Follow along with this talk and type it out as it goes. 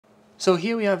So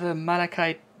here we have a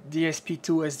Malahit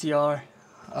DSP2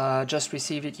 SDR. Just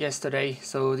received it yesterday.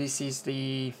 So this is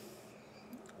the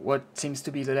what seems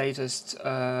to be the latest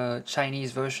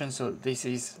Chinese version. So this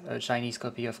is a Chinese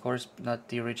copy, of course, not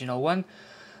the original one.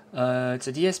 It's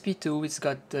a DSP2. It's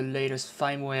got the latest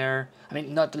firmware. I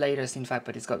mean, not the latest, in fact,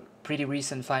 but it's got pretty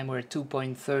recent firmware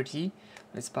 2.30.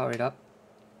 Let's power it up.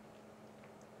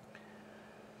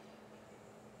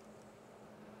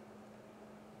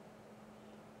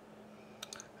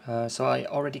 So I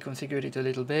already configured it a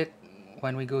little bit.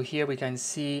 When we go here, we can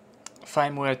see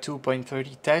firmware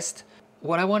 2.30 test.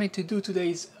 What I wanted to do today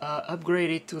is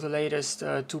upgrade it to the latest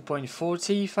 2.40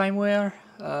 firmware.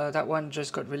 That one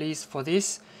just got released for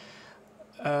this.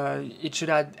 It should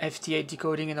add FT8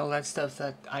 decoding and all that stuff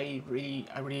that I really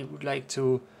would like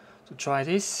to try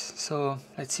this. So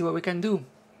let's see what we can do.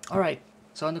 Alright,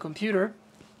 so on the computer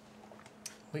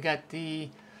we got the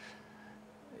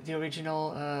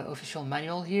original official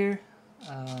manual here.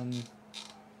 I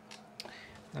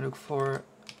look for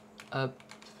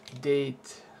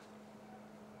update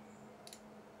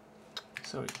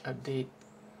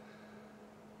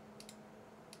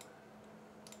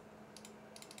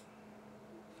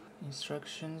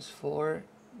instructions for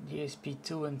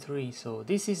DSP2 and 3. So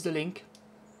this is the link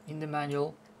in the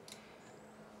manual.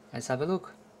 Let's have a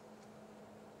look.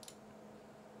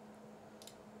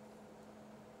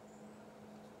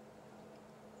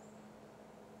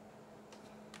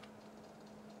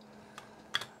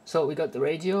 So we got the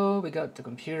radio, we got the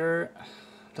computer.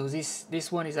 So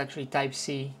this one is actually Type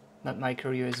C, not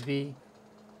micro USB.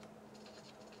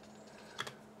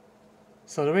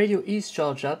 So the radio is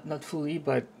charged up, not fully,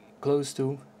 but close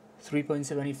to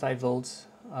 3.75 volts.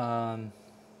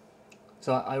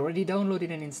 So I already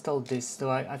downloaded and installed this. So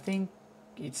I think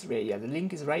it's ready. Yeah, the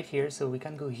link is right here. So we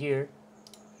can go here.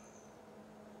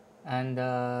 And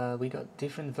we got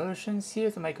different versions here.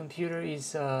 So my computer is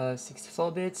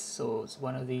 64 bits, so it's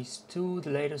one of these two, the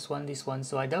latest one, this one.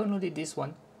 So I downloaded this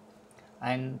one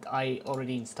and I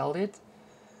already installed it.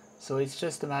 So it's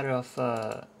just a matter of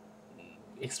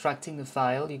extracting the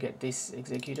file. You get this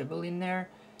executable in there,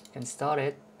 you can start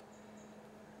it,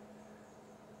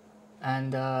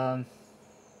 and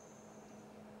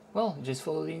well, just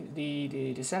follow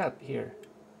the setup here.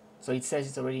 So it says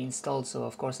it's already installed, so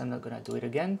of course I'm not gonna do it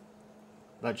again,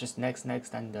 but just next,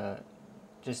 and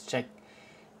just check,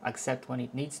 accept when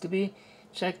it needs to be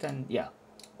checked, and yeah,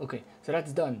 okay, so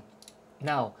that's done.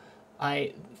 Now,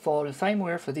 for the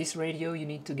firmware for this radio, you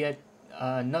need to get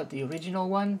not the original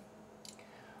one,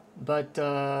 but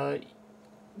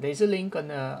there's a link on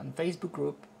the Facebook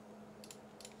group.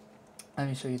 Let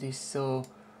me show you this. So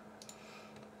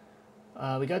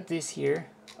we got this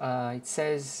here. It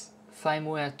says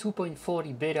firmware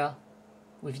 2.40 beta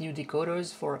with new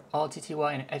decoders for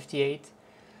RTTY and FT8.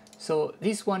 So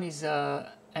this one is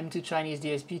M2 Chinese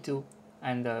DSP2,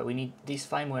 and we need this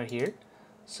firmware here.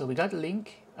 So we got a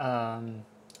link. We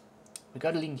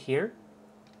got a link here.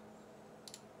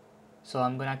 So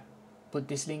I'm gonna put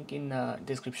this link in the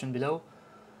description below.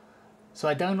 So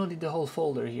I downloaded the whole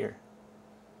folder here,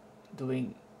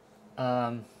 doing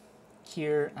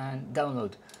here and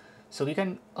download. So we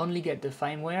can only get the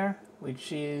firmware,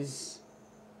 which is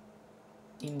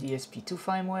in DSP2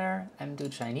 firmware,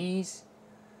 M2 Chinese,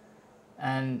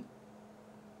 and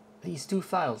these two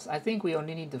files. I think we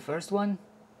only need the first one,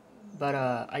 but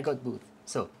I got both.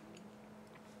 So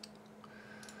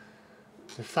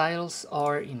the files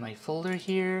are in my folder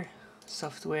here,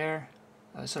 software,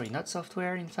 sorry, not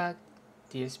software, in fact,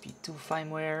 DSP2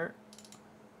 firmware,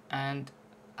 and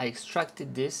I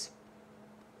extracted this.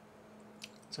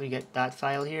 So you get that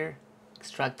file here,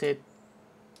 extract it,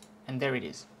 and there it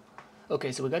is.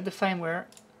 Okay, so we got the firmware,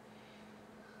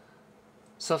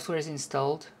 software is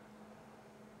installed,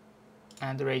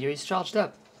 and the radio is charged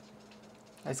up.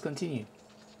 Let's continue.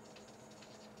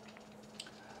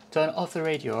 Turn off the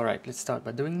radio. Alright, let's start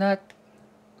by doing that.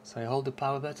 So I hold the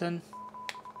power button.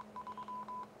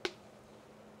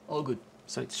 All good.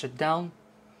 So it's shut down.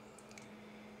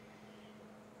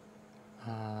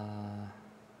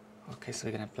 Okay, so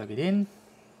we're gonna plug it in.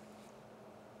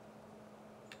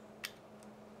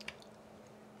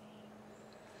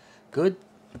 Good.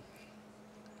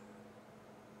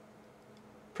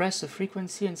 Press the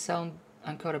frequency and sound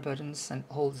encoder buttons and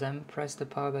hold them. Press the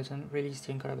power button, release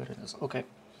the encoder buttons. Okay.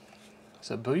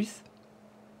 So breathe.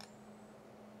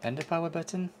 And the power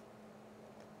button.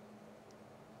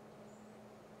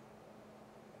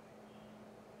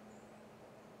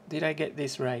 Did I get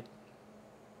this right?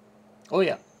 Oh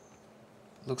yeah.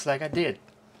 Looks like I did.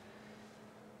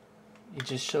 It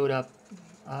just showed up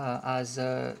as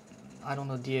I don't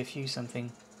know, DFU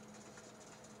something.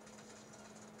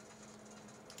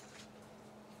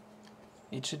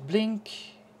 it should blink,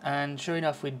 and sure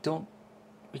enough we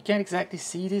can't exactly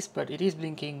see this, but it is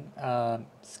blinking.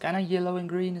 It's kind of yellow and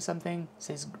green or something. It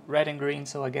says red and green,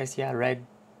 so I guess yeah, red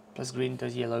plus green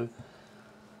does yellow.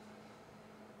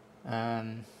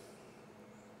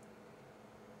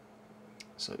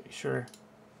 So sure.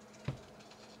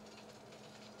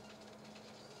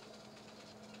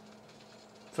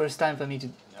 First time for me to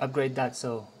upgrade that,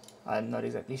 so I'm not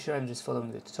exactly sure. I'm just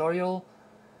following the tutorial.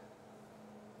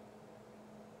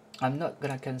 I'm not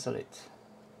gonna cancel it.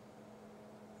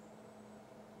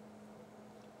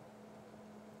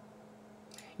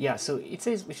 Yeah, so it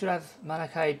says we should have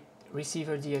Malahit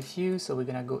receiver DFU, so we're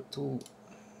gonna go to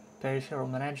peripheral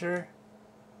manager,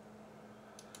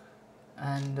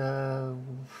 and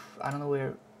I don't know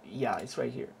where. Yeah, it's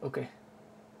right here. Okay,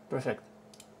 perfect.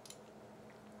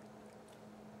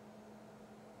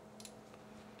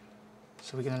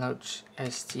 So we're gonna launch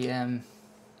STM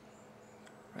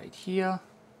right here.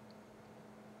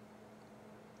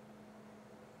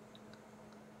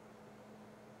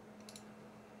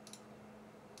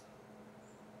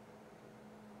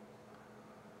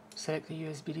 Select the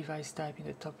USB device type in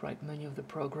the top right menu of the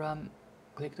program.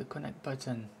 Click the connect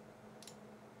button.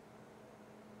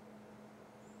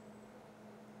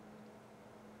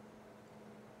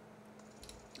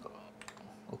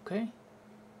 Okay.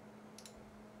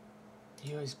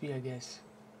 USB, I guess.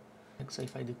 So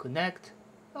if I do connect,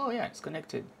 oh yeah, it's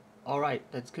connected. Alright,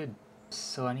 that's good.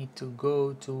 So I need to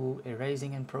go to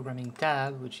Erasing and Programming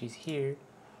tab, which is here.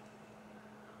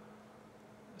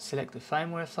 Select the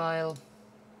firmware file.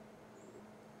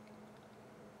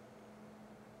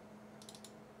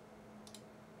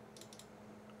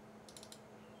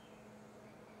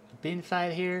 Bin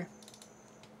file here.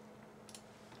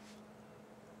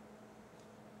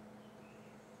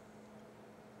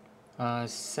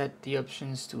 Set the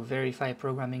options to verify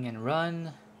programming and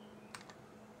run.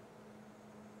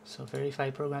 So verify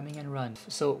programming and run.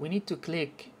 So we need to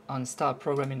click on start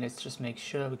programming. Let's just make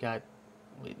sure we go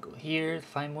here,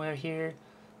 firmware here,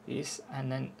 this,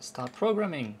 and then start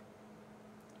programming.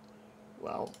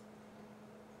 Well,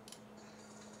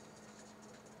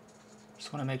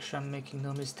 just want to make sure I'm making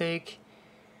no mistake.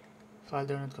 File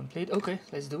download complete. Okay,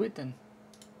 let's do it then.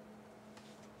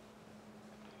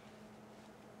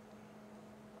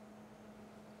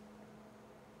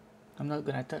 I'm not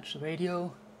gonna touch the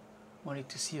radio. Want it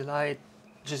to see a light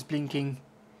just blinking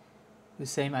the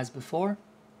same as before.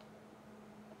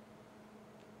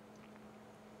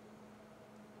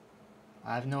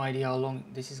 I have no idea how long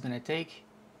this is gonna take.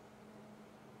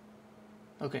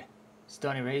 Okay, it's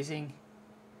done erasing.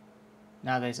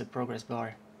 Now there's a progress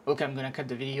bar. Okay, I'm gonna cut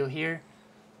the video here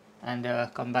and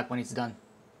come back when it's done.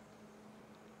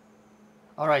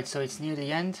 Alright, so it's near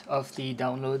the end of the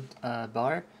download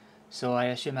bar. So I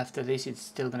assume after this it's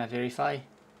still gonna verify.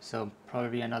 So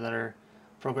probably another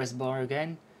progress bar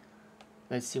again.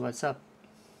 Let's see what's up.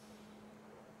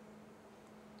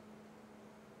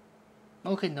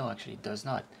 Okay, no, actually it does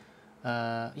not.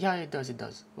 Yeah, it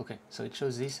does. Okay, so it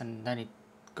shows this and then it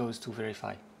goes to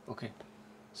verify. Okay,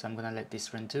 so I'm gonna let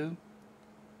this run too.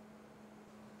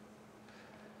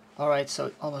 Alright,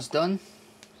 so almost done.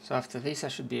 So after this I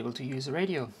should be able to use the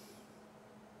radio.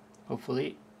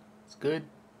 Hopefully it's good.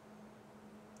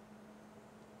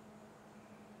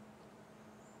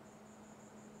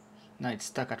 Now it's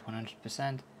stuck at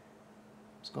 100%.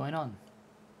 What's going on?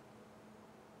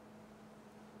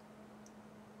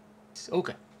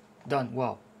 Okay, done.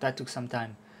 Wow, that took some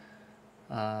time.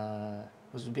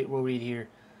 Was a bit worried here.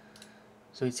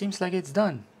 So it seems like it's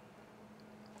done.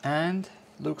 And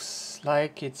looks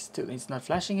like it's not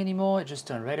flashing anymore. It just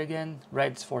turned red again.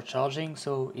 Red's for charging,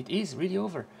 so it is really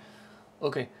over.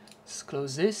 Okay, let's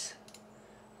close this.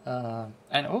 And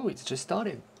oh, it's just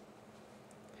started.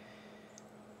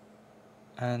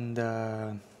 And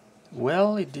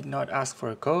well, it did not ask for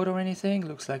a code or anything.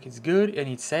 Looks like it's good, and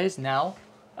it says now,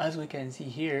 as we can see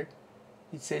here,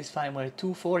 it says firmware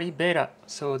 240 beta.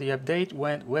 So the update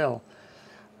went well.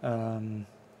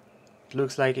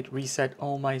 Looks like it reset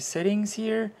all my settings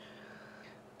here.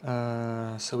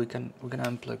 So we're gonna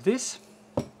unplug this.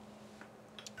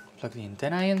 Plug the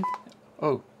antenna in.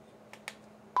 Oh,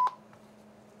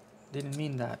 didn't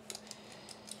mean that.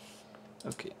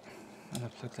 Okay, I'm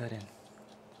gonna plug that in.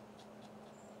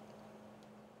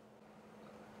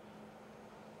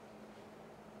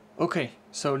 Okay,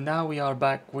 so now we are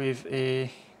back with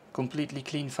a completely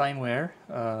clean firmware,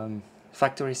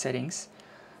 factory settings.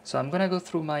 So I'm gonna go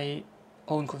through my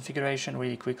own configuration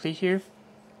really quickly here.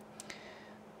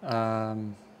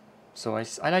 So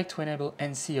I like to enable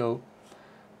NCO.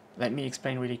 Let me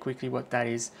explain really quickly what that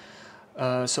is.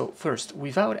 So first,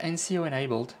 without NCO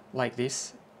enabled, like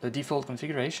this, the default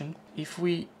configuration, if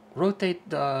we rotate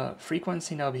the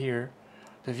frequency knob here,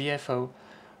 the VFO,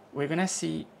 we're gonna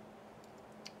see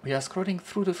we are scrolling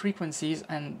through the frequencies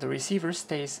and the receiver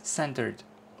stays centered,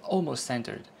 almost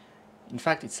centered. In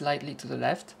fact, it's slightly to the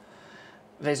left.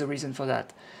 There's a reason for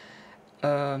that.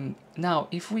 Now,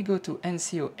 if we go to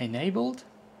NCO enabled,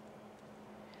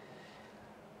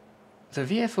 the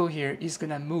VFO here is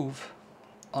gonna move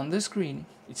on the screen.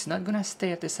 It's not gonna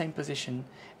stay at the same position,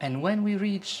 and when we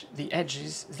reach the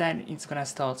edges, then it's gonna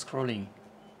start scrolling.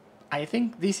 I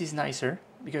think this is nicer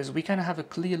because we can have a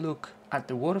clear look at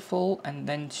the waterfall and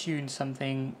then tune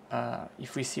something.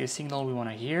 If we see a signal we want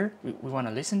to hear, we want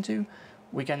to listen to,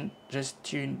 we can just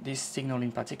tune this signal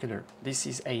in particular. This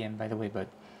is AM, by the way, but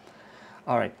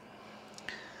alright.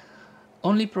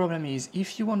 Only problem is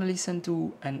if you want to listen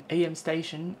to an AM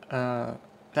station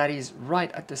that is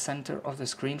right at the center of the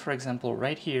screen, for example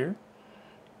right here,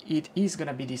 it is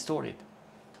gonna be distorted.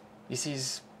 This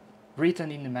is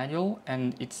written in the manual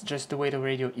and it's just the way the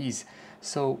radio is.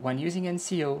 So when using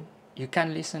NCO, you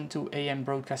can listen to AM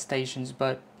broadcast stations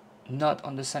but not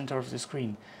on the center of the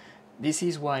screen. This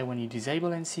is why when you disable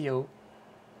NCO,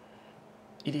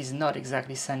 it is not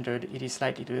exactly centered, it is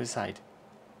slightly to the side.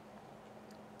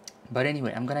 But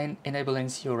anyway, I'm gonna enable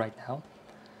NCO right now.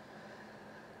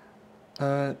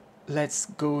 Let's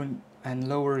go and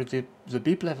lower the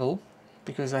beep level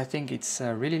because I think it's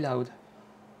really loud.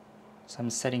 So I'm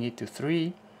setting it to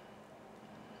 3.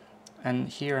 And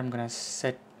here I'm gonna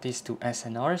set this to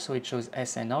SNR, so it shows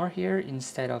SNR here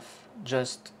instead of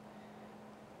just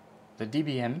the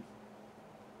dBm.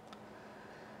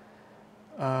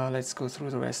 Let's go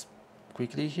through the rest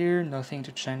quickly here. Nothing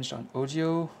to change on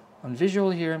audio. On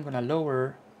visual here, I'm gonna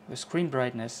lower the screen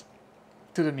brightness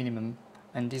to the minimum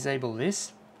and disable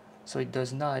this so it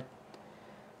does not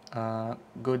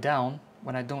go down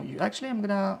when I don't use. Actually, I'm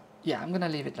gonna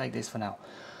leave it like this for now.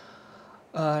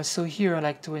 So here I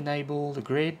like to enable the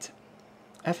grid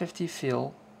FFT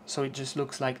fill, so it just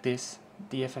looks like this.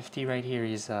 The FFT right here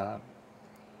is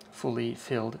fully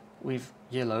filled with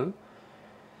yellow.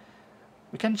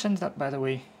 We can change that, by the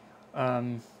way.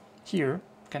 Here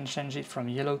we can change it from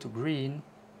yellow to green,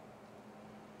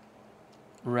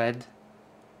 red,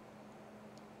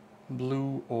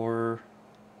 blue, or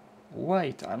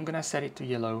white. I'm gonna set it to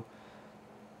yellow.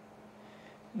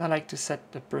 I like to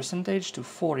set the percentage to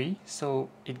 40 so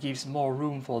it gives more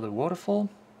room for the waterfall.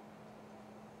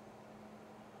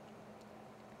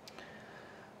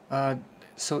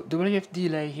 So WF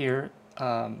delay here,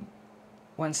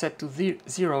 when set to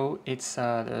 0, it's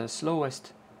the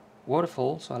slowest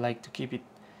waterfall, so I like to keep it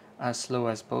as slow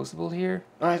as possible here.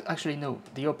 Actually no,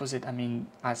 the opposite, I mean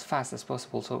as fast as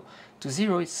possible. So to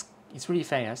 0 it's really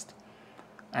fast,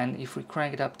 and if we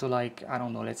crank it up to, like, I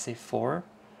don't know, let's say 4,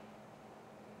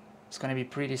 it's gonna be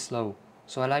pretty slow.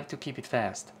 So I like to keep it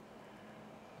fast.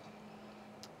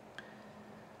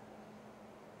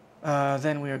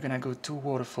 Then we are gonna go to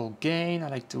waterfall gain. I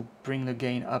like to bring the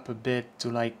gain up a bit to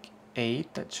like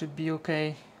 8. That should be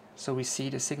okay. So we see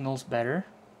the signals better.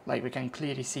 Like we can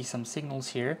clearly see some signals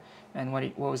here. And when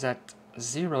it was at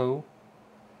 0,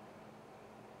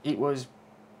 it was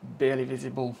barely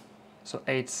visible. So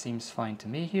 8 seems fine to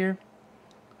me here.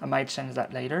 I might change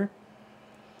that later.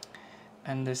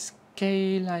 And the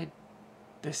scale,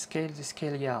 the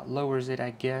scale, yeah, lowers it, I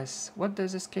guess. What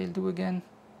does the scale do again?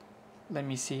 Let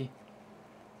me see.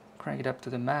 Crank it up to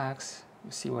the max.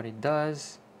 You see what it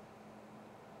does.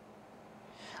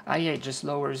 Ah, yeah, it just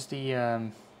lowers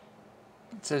the.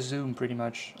 It's a zoom pretty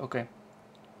much. Okay.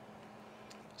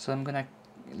 So I'm gonna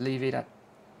leave it at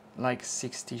like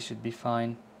 60 should be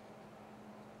fine.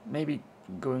 Maybe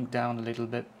going down a little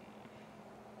bit.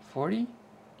 40?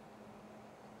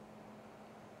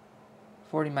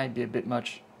 40 might be a bit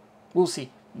much. We'll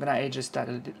see. I'm gonna adjust that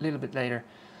a little bit later.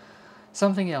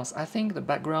 Something else. I think the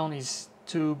background is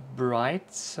too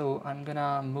bright, so I'm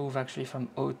gonna move actually from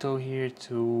auto here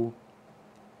to,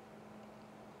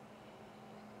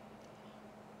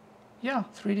 yeah,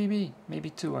 3 dB, maybe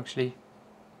 2 actually.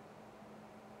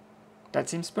 That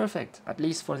seems perfect, at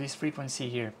least for this frequency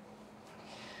here.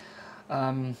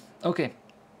 Okay,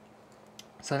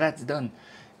 so that's done.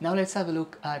 Now let's have a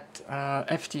look at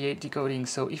FT8 decoding.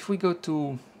 So if we go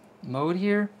to mode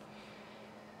here,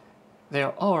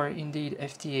 there are indeed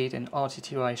FT8 and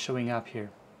RTTY showing up here.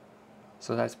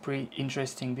 So that's pretty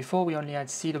interesting. Before we only had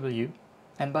CW.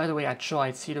 And by the way, I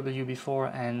tried CW before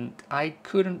and I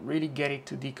couldn't really get it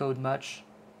to decode much.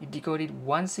 It decoded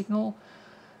one signal.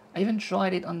 I even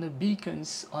tried it on the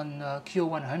beacons on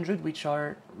Q100, which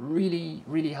are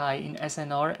really high in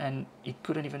SNR, and it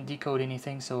couldn't even decode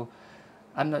anything. So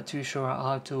I'm not too sure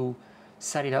how to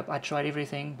set it up. I tried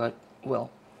everything, but well.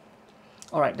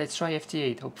 Alright, let's try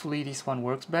FT8. Hopefully this one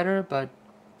works better, but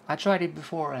I tried it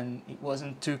before and it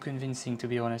wasn't too convincing, to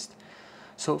be honest.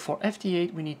 So for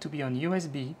FT8 we need to be on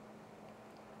USB.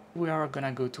 We are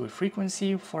gonna go to a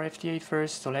frequency for FT8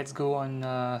 first, so let's go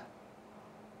on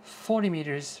 40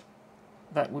 meters.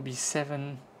 That would be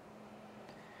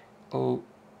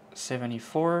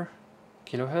 7074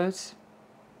 kilohertz.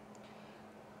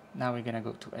 Now we're gonna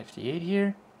go to FT8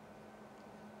 here.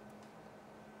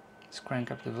 Let's crank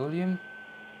up the volume.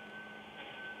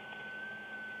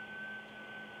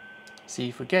 See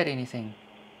if we get anything.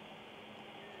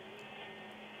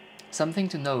 Something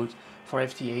to note for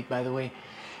FT8, by the way,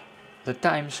 the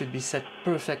time should be set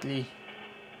perfectly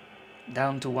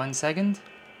down to 1 second.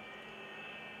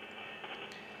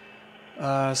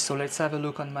 So let's have a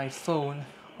look on my phone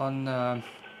on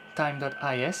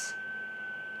time.is.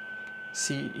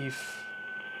 See if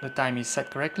the time is set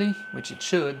correctly, which it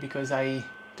should, because I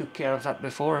took care of that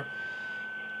before,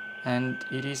 and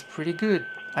it is pretty good.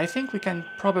 I think we can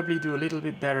probably do a little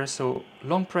bit better. So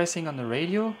long pressing on the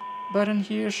radio button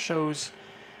here shows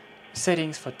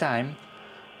settings for time,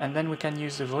 and then we can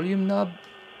use the volume knob.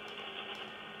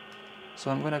 So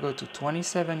I'm gonna go to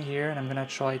 27 here, and I'm gonna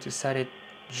try to set it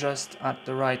just at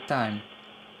the right time.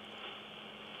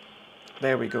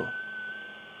 There we go.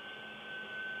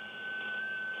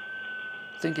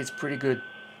 I think it's pretty good.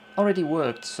 Already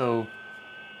worked, so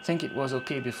I think it was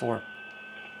okay before.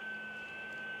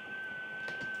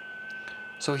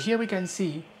 So here we can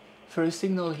see first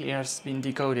signal here has been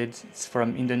decoded. It's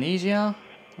from Indonesia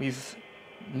with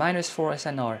 -4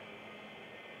 SNR.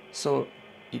 So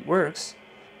it works,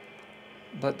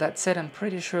 but that said, I'm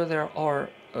pretty sure there are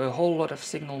a whole lot of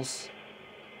signals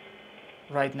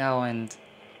right now and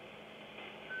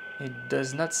it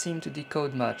does not seem to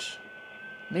decode much.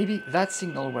 Maybe that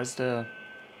signal was the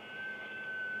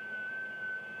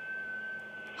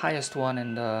highest one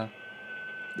and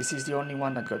this is the only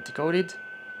one that got decoded.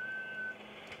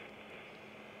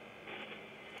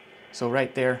 So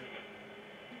right there,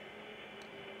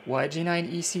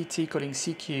 YG9ECT coding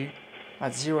CQ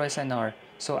at 0 SNR.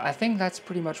 So I think that's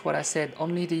pretty much what I said.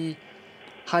 Only the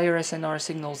higher SNR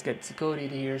signals get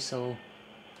decoded here, so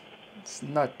it's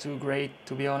not too great,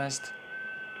 to be honest.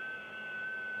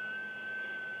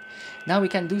 Now we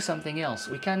can do something else.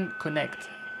 We can connect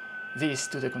this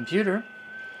to the computer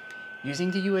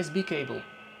using the USB cable,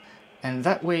 and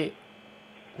that way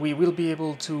we will be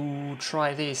able to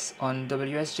try this on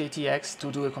WSJT-X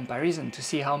to do a comparison to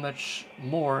see how much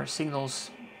more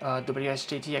signals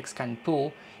WSJT-X can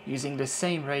pull using the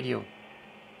same radio.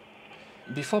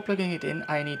 Before plugging it in,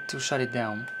 I need to shut it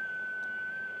down.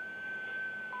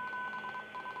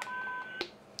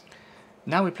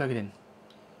 Now we plug it in.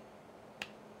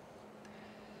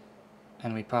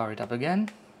 And we power it up again.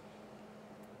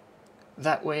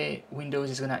 That way Windows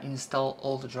is gonna install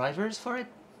all the drivers for it.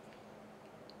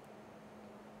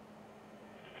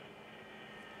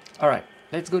 Alright,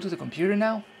 let's go to the computer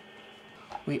now.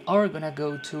 We are gonna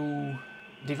go to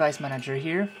Device Manager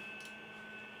here.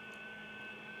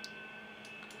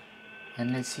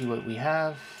 And let's see what we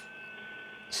have.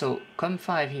 So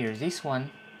COM5 here, this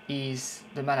one is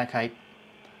the Malahit.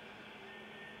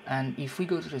 And if we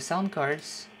go to the sound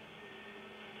cards,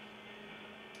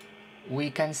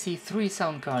 we can see 3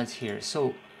 sound cards here.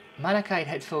 So Malahit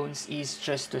headphones is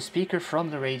just a speaker from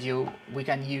the radio we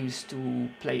can use to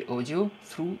play audio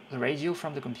through the radio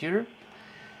from the computer.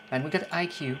 And we got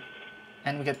IQ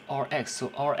and we got RX.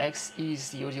 So RX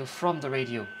is the audio from the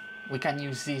radio. We can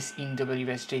use this in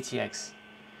WSJT-X.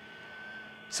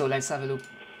 So let's have a look.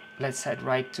 Let's head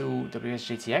right to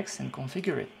WSJT-X and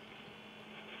configure it.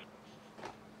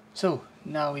 So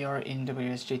now we are in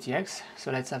WSJT-X.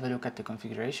 So let's have a look at the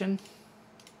configuration.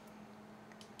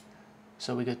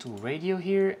 So we go to radio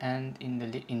here, and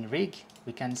in rig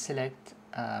we can select.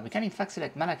 We can in fact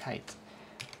select Malahit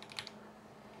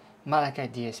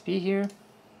DSP here.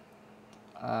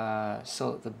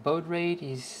 So the baud rate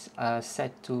is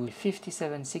set to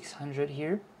 57600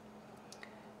 here.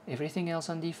 Everything else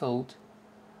on default.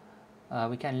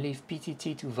 We can leave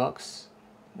PTT to Vox.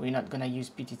 We're not gonna use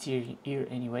PTT here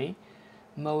anyway.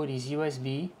 Mode is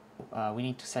USB. We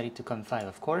need to set it to COM5,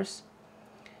 of course.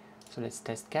 So let's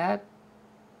test cat.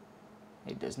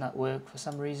 It does not work for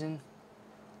some reason.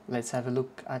 Let's have a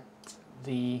look at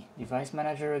the device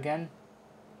manager again.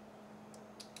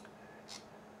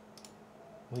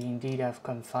 We indeed have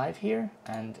COM5 here,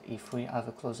 and if we have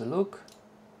a closer look,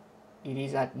 it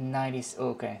is at 90.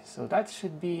 Okay, so that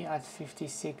should be at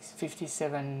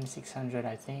 57,600,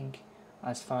 I think,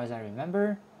 as far as I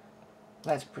remember.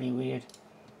 That's pretty weird.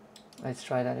 Let's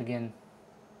try that again.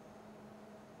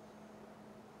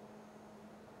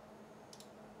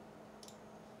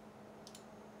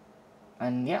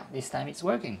 And yeah, this time it's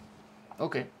working.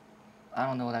 Okay, I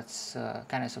don't know, that's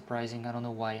kind of surprising. I don't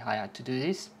know why I had to do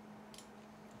this.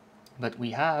 But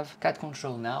we have cat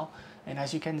control now, and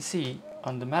as you can see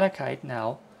on the Malahit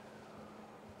now,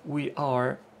 we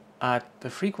are at the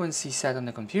frequency set on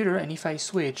the computer, and if I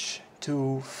switch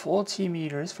to 40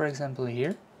 meters, for example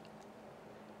here,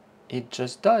 it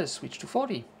just does switch to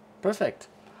 40. Perfect.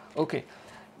 Okay,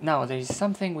 now there is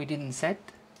something we didn't set.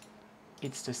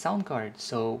 It's the sound card.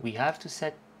 So we have to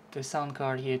set the sound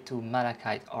card here to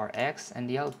Malahit RX, and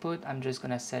the output, I'm just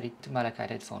gonna set it to Malahit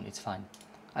headphone. It's fine.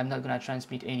 I'm not gonna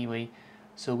transmit anyway,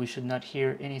 so we should not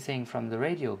hear anything from the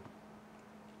radio.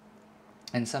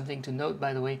 And something to note,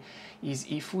 by the way, is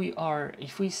if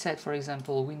we set, for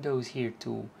example, Windows here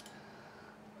to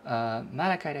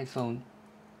Malahit headphone,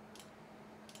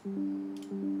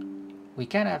 we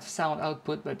can have sound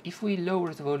output, but if we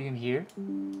lower the volume here,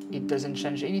 it doesn't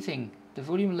change anything. The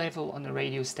volume level on the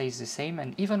radio stays the same,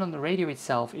 and even on the radio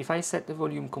itself, if I set the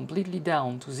volume completely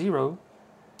down to 0,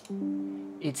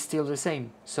 it's still the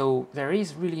same. So there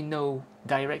is really no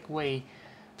direct way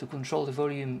to control the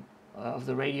volume of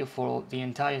the radio for the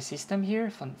entire system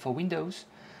here for Windows,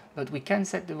 but we can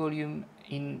set the volume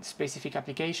in specific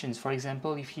applications. For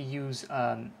example, if you use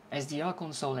SDR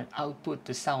Console and output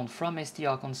the sound from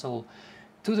SDR Console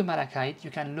to the Malahit,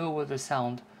 you can lower the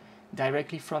sound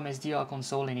directly from SDR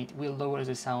Console, and it will lower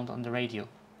the sound on the radio.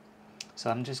 So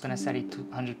I'm just gonna set it to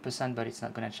 100%, but it's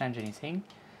not gonna change anything.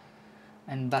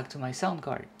 And back to my sound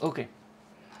card. Okay,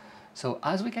 so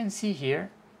as we can see here,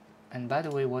 and by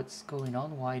the way, what's going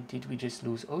on? Why did we just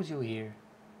lose audio here?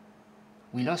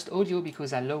 We lost audio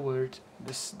because I lowered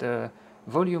the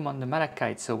volume on the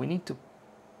Malahit, so we need to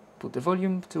put the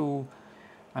volume to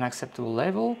an acceptable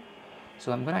level.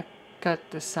 So I'm gonna cut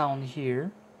the sound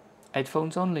here,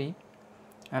 headphones only,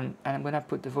 and I'm gonna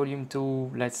put the volume to,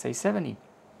 let's say, 70.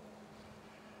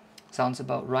 Sounds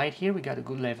about right here. We got a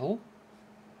good level,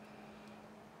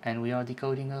 and we are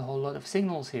decoding a whole lot of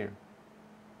signals here.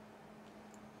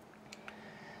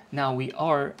 Now we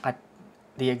are at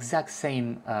the exact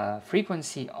same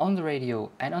frequency on the radio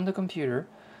and on the computer,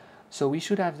 so we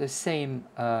should have the same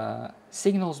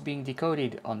signals being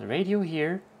decoded on the radio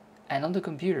here and on the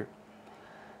computer.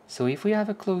 So if we have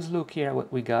a close look here at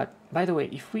what we got, by the way,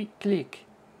 if we click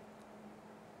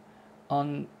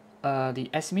on the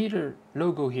S-meter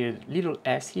logo here, little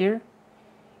s here,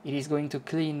 it is going to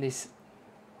clean this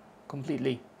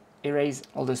completely, erase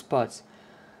all the spots.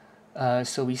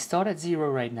 So we start at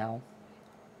 0 right now,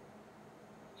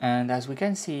 and as we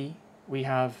can see, we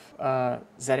have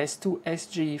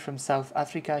ZS2SG from South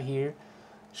Africa here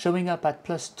showing up at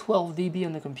plus 12 dB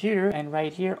on the computer, and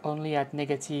right here only at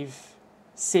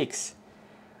 -6.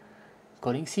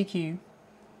 Coding CQ,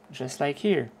 just like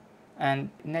here. And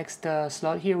next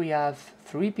slot here we have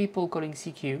 3 people coding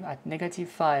CQ at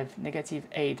 -5,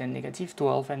 -8, and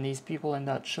 -12, and these people are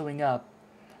not showing up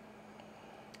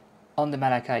on the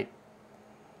Malahit.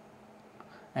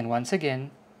 And once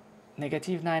again,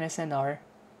 -9 SNR,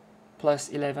 plus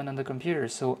 11 on the computer.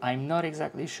 So I'm not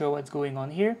exactly sure what's going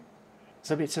on here.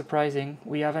 It's a bit surprising.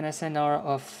 We have an SNR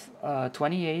of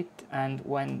 28, and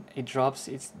when it drops,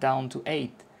 it's down to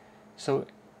 8. So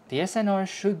the SNR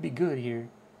should be good here,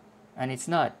 and it's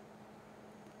not.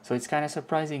 So it's kind of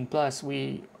surprising. Plus,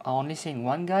 we are only seeing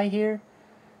one guy here,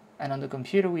 and on the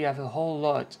computer, we have a whole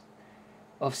lot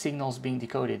of signals being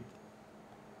decoded.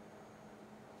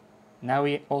 Now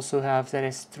we also have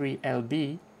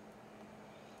ZS3LB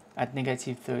at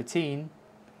 -13,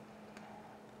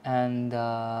 and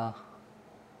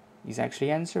he's actually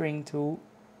answering to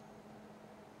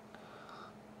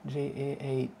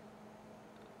JA8,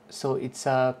 so it's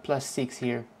 +6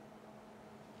 here.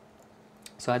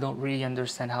 So I don't really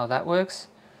understand how that works,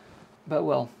 but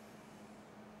well,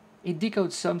 it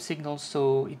decodes some signals,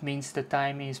 so it means the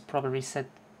time is probably set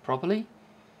properly.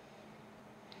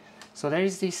 So there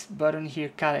is this button here,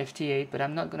 Cal FT8, but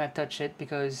I'm not gonna touch it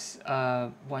because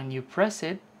when you press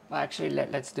it, actually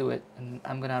let's do it, and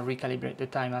I'm gonna recalibrate the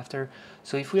time after.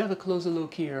 So if we have a closer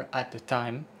look here at the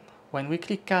time, when we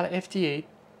click Cal FT8,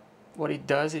 what it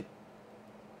does, it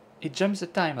jumps the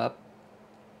time up.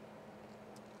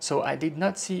 So I did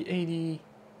not see any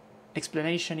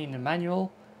explanation in the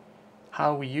manual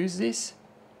how we use this.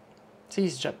 See,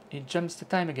 it jumps the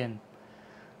time again.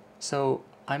 So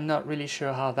I'm not really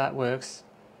sure how that works.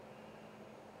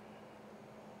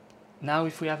 Now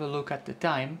if we have a look at the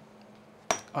time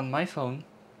on my phone,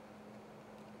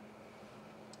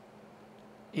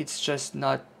 it's just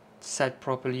not set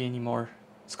properly anymore.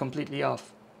 It's completely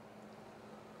off.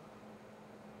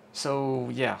 So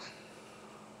yeah,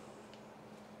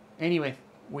 anyway,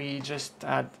 we just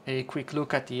had a quick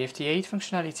look at the FT8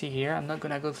 functionality here. I'm not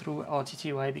gonna go through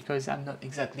RTTY because I'm not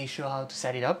exactly sure how to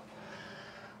set it up.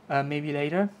 Maybe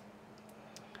later,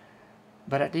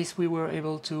 but at least we were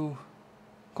able to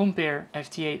compare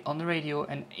FT8 on the radio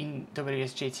and in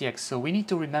WSJT-X. So we need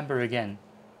to remember again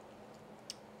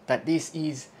that this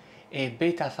is a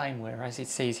beta firmware, as it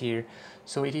says here,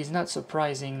 so it is not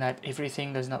surprising that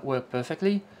everything does not work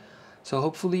perfectly. So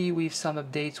hopefully with some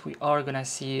updates we are gonna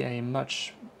see a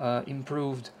much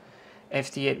improved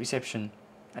FT8 reception.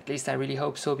 At least I really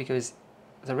hope so, because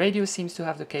the radio seems to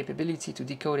have the capability to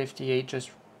decode FT8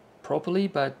 just properly,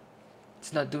 but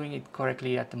it's not doing it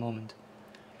correctly at the moment.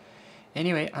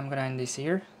 Anyway, I'm gonna end this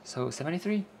here. So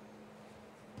 73.